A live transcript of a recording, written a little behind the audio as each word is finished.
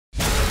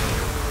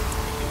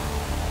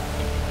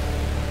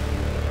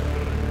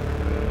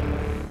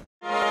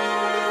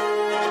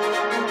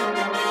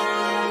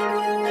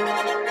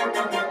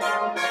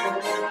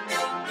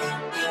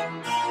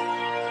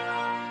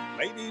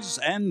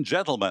and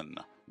gentlemen,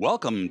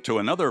 welcome to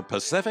another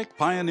Pacific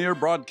Pioneer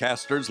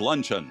Broadcasters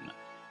Luncheon.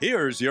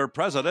 Here's your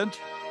president,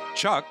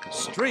 Chuck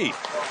Street.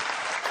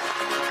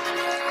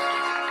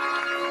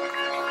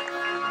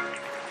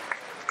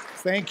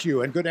 Thank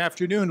you, and good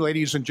afternoon,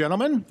 ladies and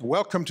gentlemen.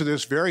 Welcome to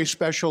this very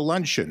special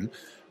luncheon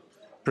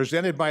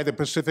presented by the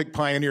Pacific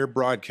Pioneer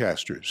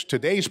Broadcasters.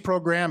 Today's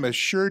program is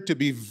sure to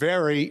be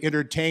very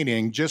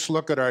entertaining. Just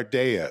look at our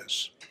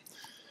dais.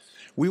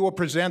 We will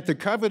present the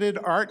coveted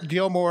Art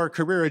Gilmore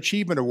Career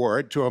Achievement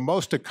Award to a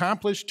most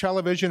accomplished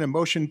television and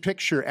motion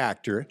picture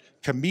actor,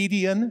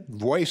 comedian,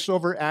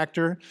 voiceover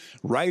actor,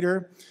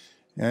 writer,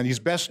 and he's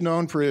best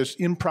known for his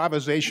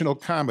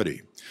improvisational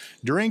comedy.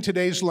 During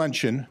today's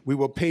luncheon, we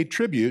will pay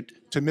tribute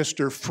to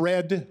Mr.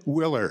 Fred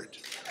Willard.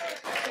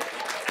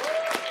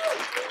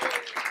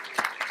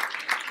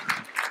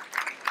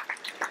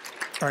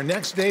 Our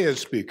next dais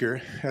speaker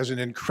has an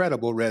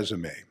incredible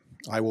resume.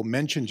 I will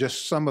mention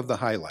just some of the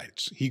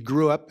highlights. He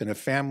grew up in a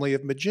family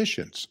of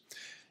magicians.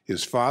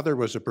 His father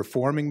was a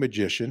performing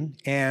magician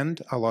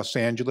and a Los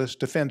Angeles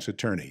defense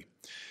attorney.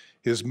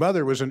 His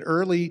mother was an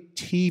early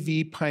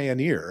TV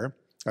pioneer,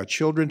 a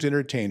children's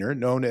entertainer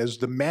known as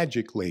the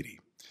Magic Lady.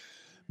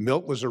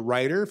 Milt was a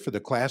writer for the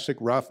classic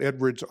Ralph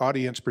Edwards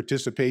audience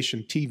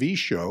participation TV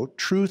show,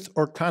 Truth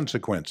or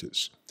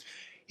Consequences.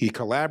 He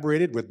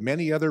collaborated with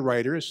many other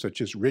writers,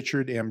 such as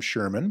Richard M.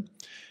 Sherman.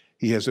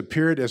 He has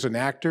appeared as an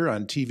actor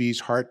on TV's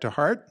Heart to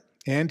Heart,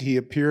 and he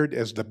appeared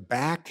as the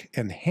back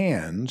and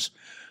hands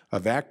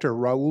of actor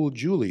Raul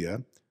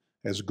Julia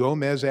as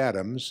Gomez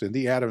Addams in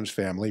the Addams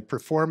Family,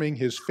 performing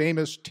his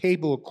famous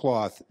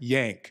tablecloth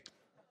yank.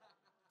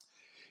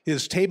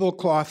 His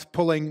tablecloth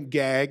pulling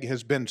gag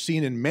has been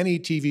seen in many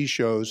TV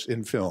shows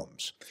and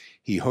films.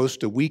 He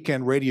hosts a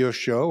weekend radio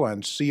show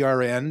on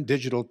CRN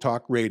Digital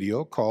Talk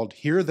Radio called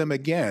Hear Them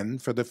Again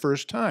for the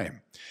First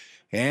Time.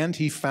 And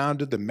he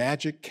founded the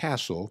Magic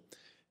Castle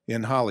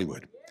in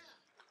Hollywood.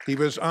 He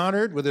was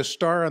honored with a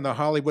star on the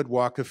Hollywood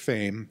Walk of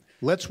Fame.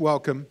 Let's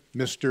welcome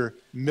Mr.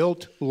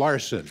 Milt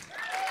Larson.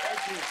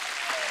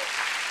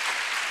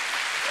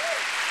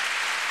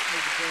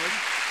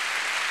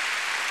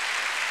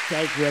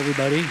 Thank you,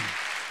 everybody.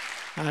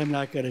 I'm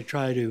not going to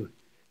try to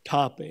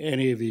top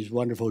any of these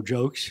wonderful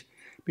jokes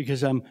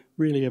because I'm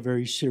really a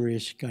very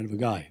serious kind of a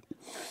guy.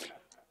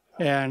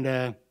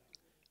 And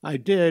I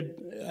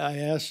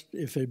asked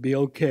if it'd be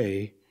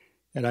okay,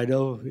 and I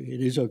know it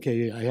is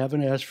okay. I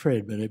haven't asked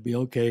Fred, but it'd be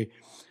okay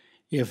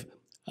if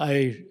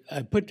I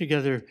put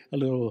together a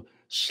little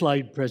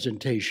slide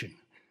presentation.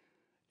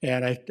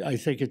 And I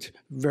think it's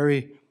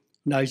very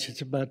nice.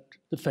 It's about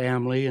the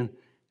family and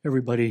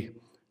everybody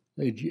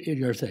in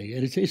your thing.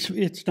 And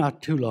it's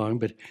not too long,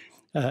 but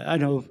I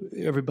know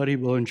everybody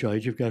will enjoy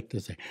it. You've got the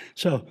thing.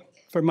 So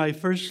for my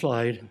first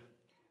slide,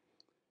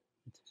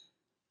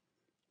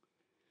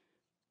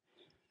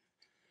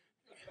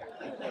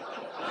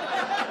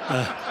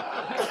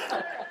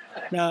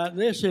 now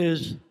this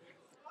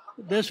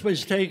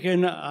was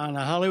taken on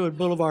a Hollywood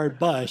Boulevard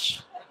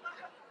bus,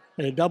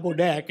 a double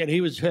deck, and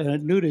he was at a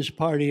nudist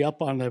party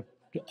up on the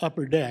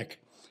upper deck,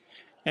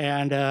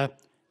 and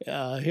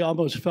he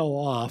almost fell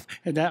off.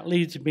 And that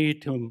leads me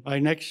to my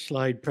next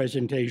slide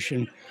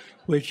presentation,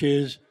 which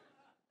is,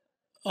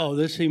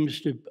 I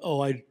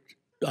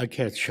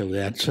can't show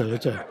that, so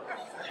it's a.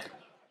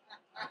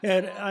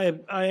 And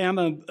I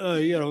am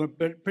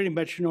pretty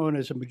much known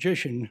as a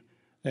magician,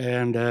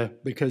 and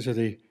because of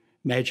the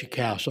Magic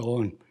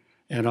Castle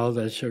and all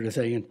that sort of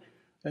thing,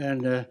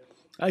 and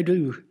I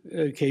do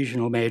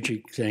occasional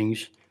magic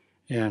things,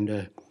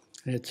 and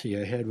let's see,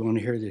 I had one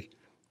here that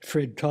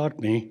Fred taught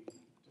me,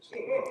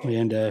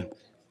 and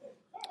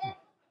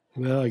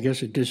well, I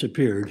guess it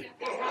disappeared.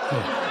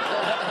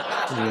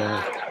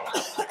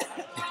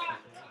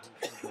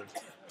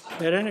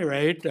 At any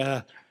rate,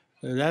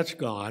 that's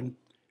gone.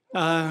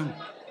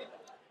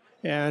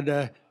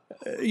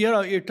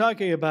 You're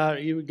talking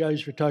about, you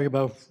guys were talking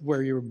about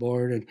where you were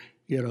born and,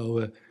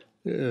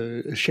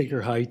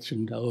 Shaker Heights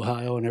and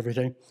Ohio and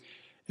everything.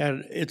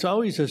 And it's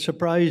always a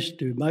surprise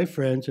to my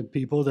friends and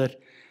people that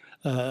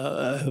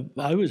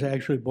I was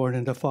actually born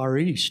in the Far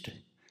East.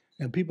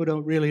 And people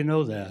don't really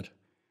know that.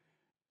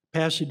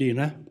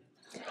 Pasadena.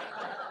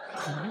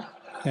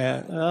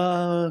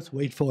 Let's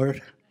wait for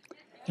it.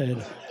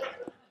 And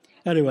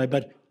anyway,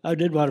 but I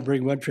did want to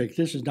bring one trick.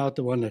 This is not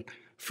the one that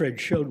Fred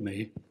showed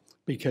me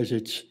because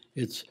it's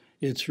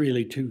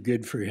really too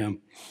good for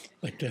him.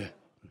 But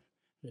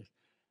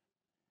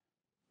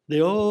the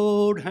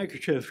old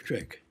handkerchief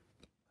trick.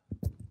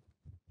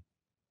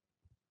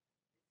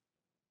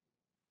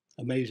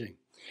 Amazing.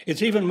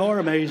 It's even more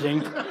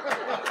amazing.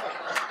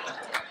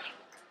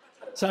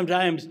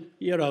 Sometimes,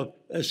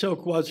 a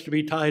silk wants to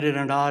be tied in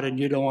a knot and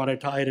you don't want to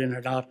tie it in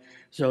a knot.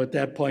 So at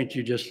that point,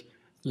 you just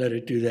let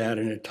it do that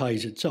and it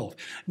ties itself.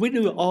 We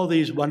do all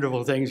these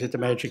wonderful things at the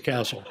Magic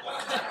Castle.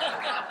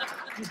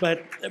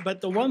 But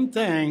the one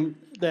thing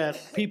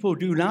that people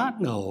do not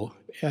know,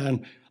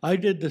 and I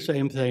did the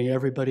same thing,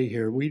 everybody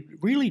here, we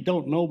really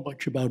don't know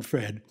much about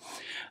Fred.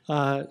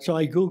 So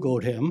I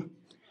Googled him,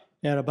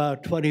 And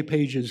about 20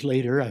 pages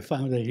later, I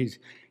found that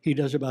he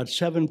does about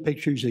 7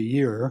 pictures a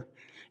year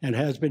and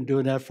has been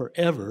doing that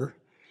forever.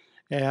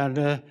 And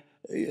an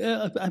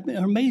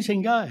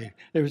amazing guy.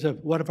 There was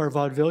one of our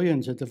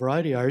vaudevillians at the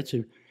Variety Arts,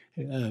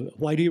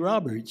 Whitey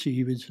Roberts.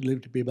 He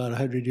lived to be about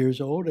 100 years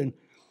old, and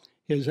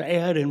his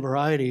ad in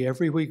Variety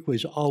every week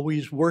was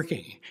always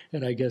working.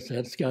 And I guess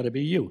that's got to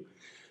be you.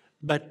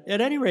 But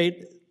at any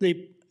rate,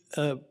 the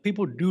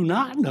people do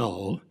not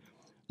know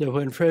that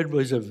when Fred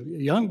was a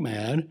young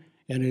man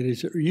and in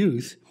his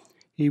youth,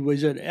 he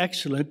was an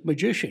excellent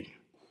magician.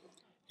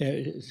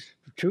 Is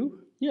it true?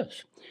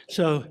 Yes.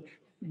 So,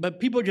 but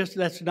people just,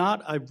 that's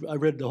not, I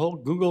read the whole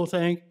Google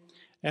thing,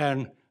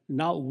 and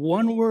not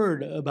one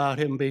word about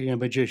him being a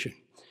magician.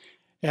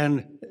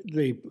 And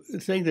the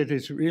thing that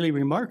is really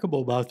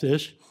remarkable about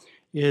this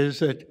is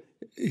that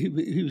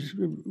he was,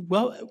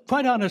 well,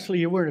 quite honestly,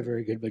 you weren't a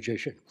very good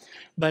magician.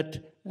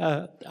 But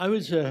I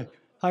was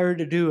hired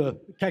to do a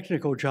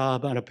technical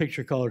job on a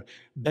picture called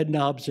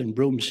Bedknobs and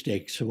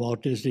Broomsticks, a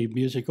Walt Disney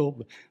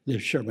musical, the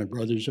Sherman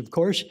Brothers, of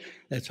course.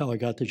 That's how I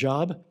got the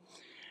job.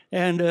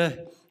 And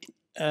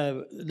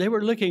they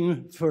were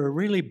looking for a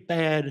really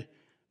bad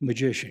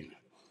magician.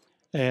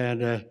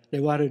 And they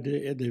wanted,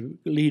 the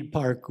lead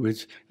part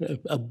was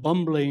a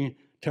bumbling,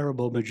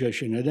 terrible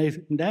magician. And they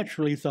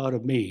naturally thought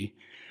of me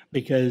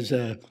because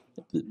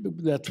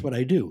that's what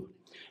I do.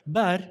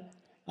 But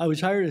I was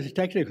hired as a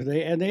technical,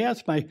 and they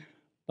asked my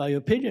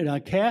opinion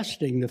on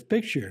casting the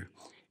picture.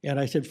 And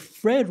I said,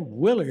 Fred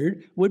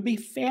Willard would be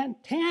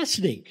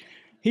fantastic.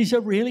 He's a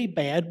really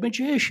bad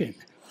magician.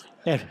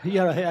 And, you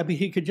know, I mean,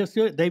 he could just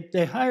do it.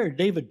 They hired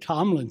David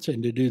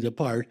Tomlinson to do the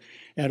part,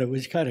 and it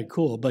was kind of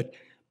cool. But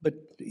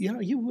you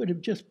know, you would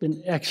have just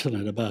been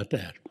excellent about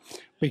that,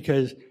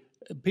 because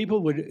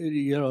people would,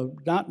 you know,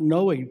 not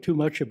knowing too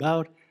much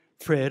about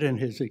Fred and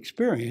his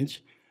experience,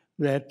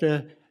 that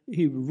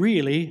he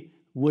really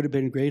would have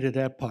been great at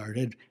that part.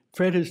 And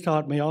Fred has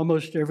taught me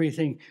almost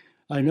everything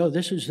I know.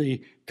 This is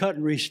the cut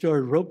and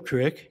restored rope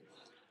trick.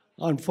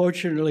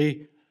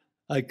 Unfortunately,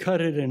 I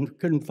cut it and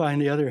couldn't find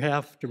the other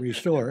half to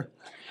restore.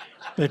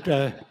 But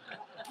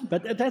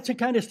that's the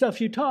kind of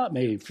stuff you taught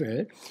me,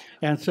 Fred.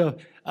 And so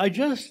I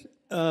just,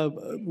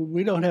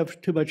 we don't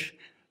have too much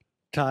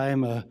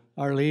time.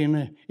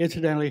 Arlene,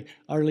 incidentally,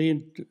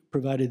 Arlene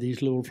provided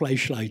these little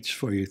flashlights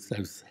for you.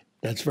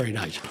 That's very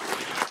nice.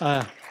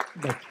 But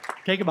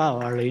take a bow,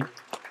 Arlene.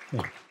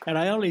 And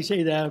I only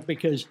say that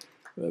because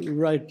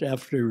right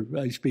after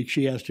I speak,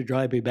 she has to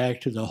drive me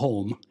back to the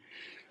home.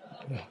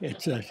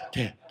 It's a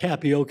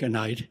tapioca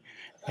night,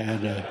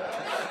 and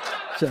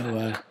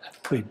so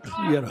we,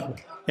 you know,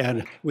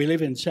 and we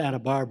live in Santa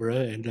Barbara,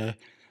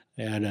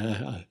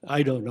 and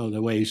I don't know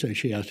the way, so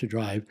she has to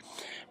drive.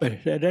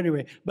 But at any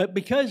rate, but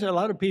because a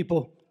lot of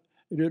people,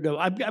 you know,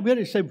 I'm going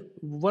to say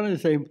one of the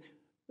things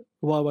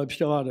while I'm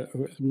still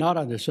not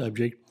on the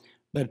subject,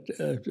 but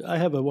I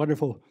have a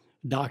wonderful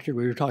doctor.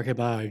 We were talking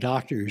about our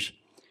doctors,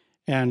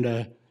 and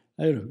I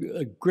had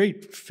a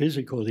great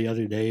physical the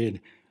other day, and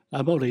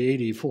I'm only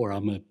 84.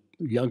 I'm a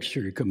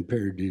youngster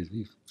compared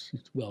to,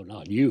 well,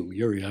 not you,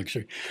 you're a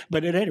youngster.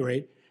 But at any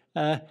rate,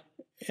 you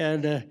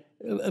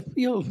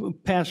know,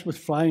 passed with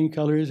flying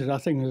colors and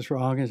nothing was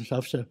wrong and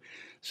stuff.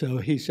 So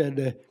he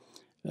said,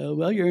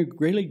 well, you're in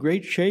really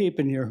great shape,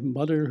 and your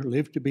mother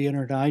lived to be in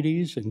her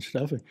 90s and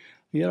stuff. And,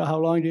 you know, how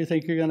long do you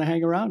think you're going to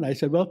hang around? And I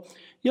said, well,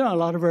 you know, a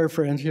lot of our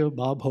friends, you know,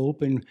 Bob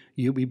Hope and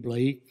Eubie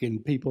Blake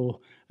and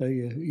people,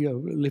 you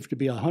know, live to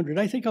be 100.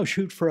 I think I'll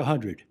shoot for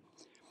 100.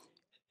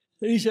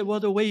 And he said, well,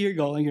 the way you're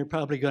going, you're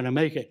probably going to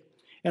make it.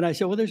 And I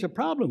said, well, there's a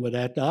problem with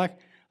that, Doc.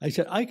 I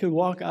said, I could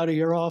walk out of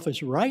your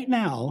office right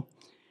now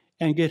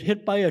and get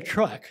hit by a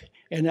truck,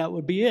 and that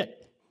would be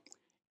it.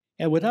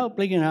 And without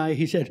blinking an eye,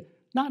 he said,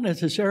 not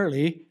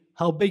necessarily.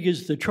 How big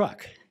is the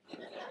truck?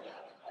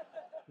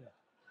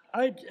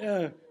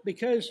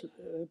 Because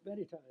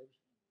many times,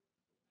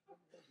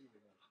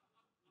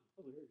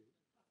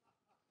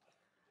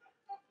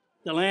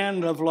 the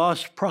land of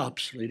lost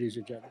props, ladies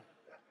and gentlemen.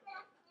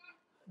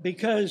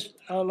 Because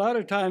a lot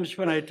of times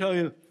when I tell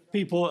you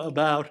people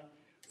about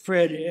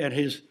Fred and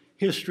his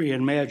history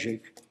and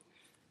magic,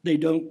 they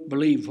don't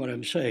believe what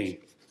I'm saying.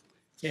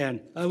 And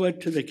I went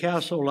to the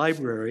Castle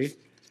Library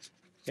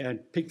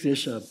and picked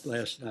this up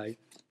last night.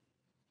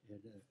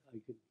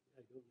 And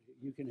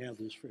you can have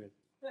this, Fred.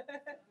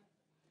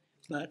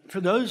 But for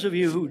those of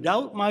you who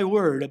doubt my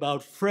word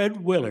about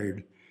Fred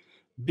Willard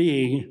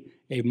being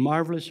a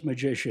marvelous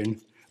magician,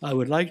 I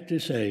would like to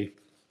say,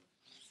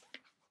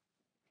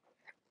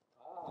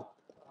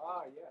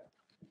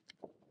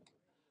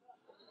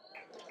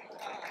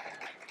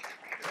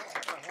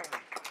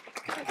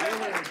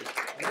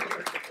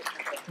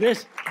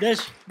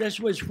 This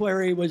was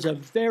where he was a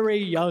very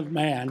young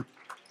man,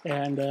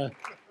 and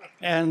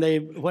they,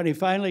 when he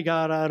finally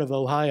got out of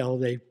Ohio,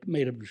 they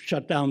made him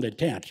shut down the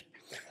tent.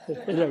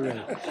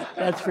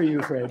 That's for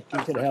you, Fred. You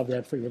can have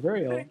that for your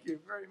very own. Thank you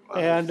very much.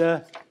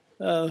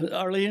 And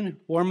Arlene,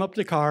 warm up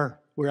the car.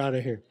 We're out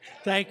of here.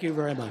 Thank you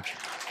very much.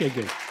 Okay,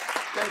 good.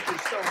 Thank you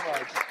so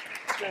much.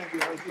 Thank you.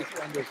 That was just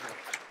wonderful.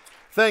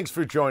 Thanks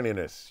for joining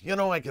us. You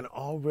know, I can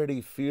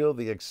already feel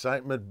the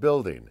excitement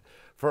building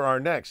for our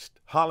next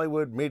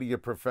Hollywood Media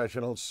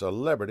Professional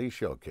Celebrity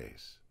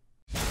Showcase.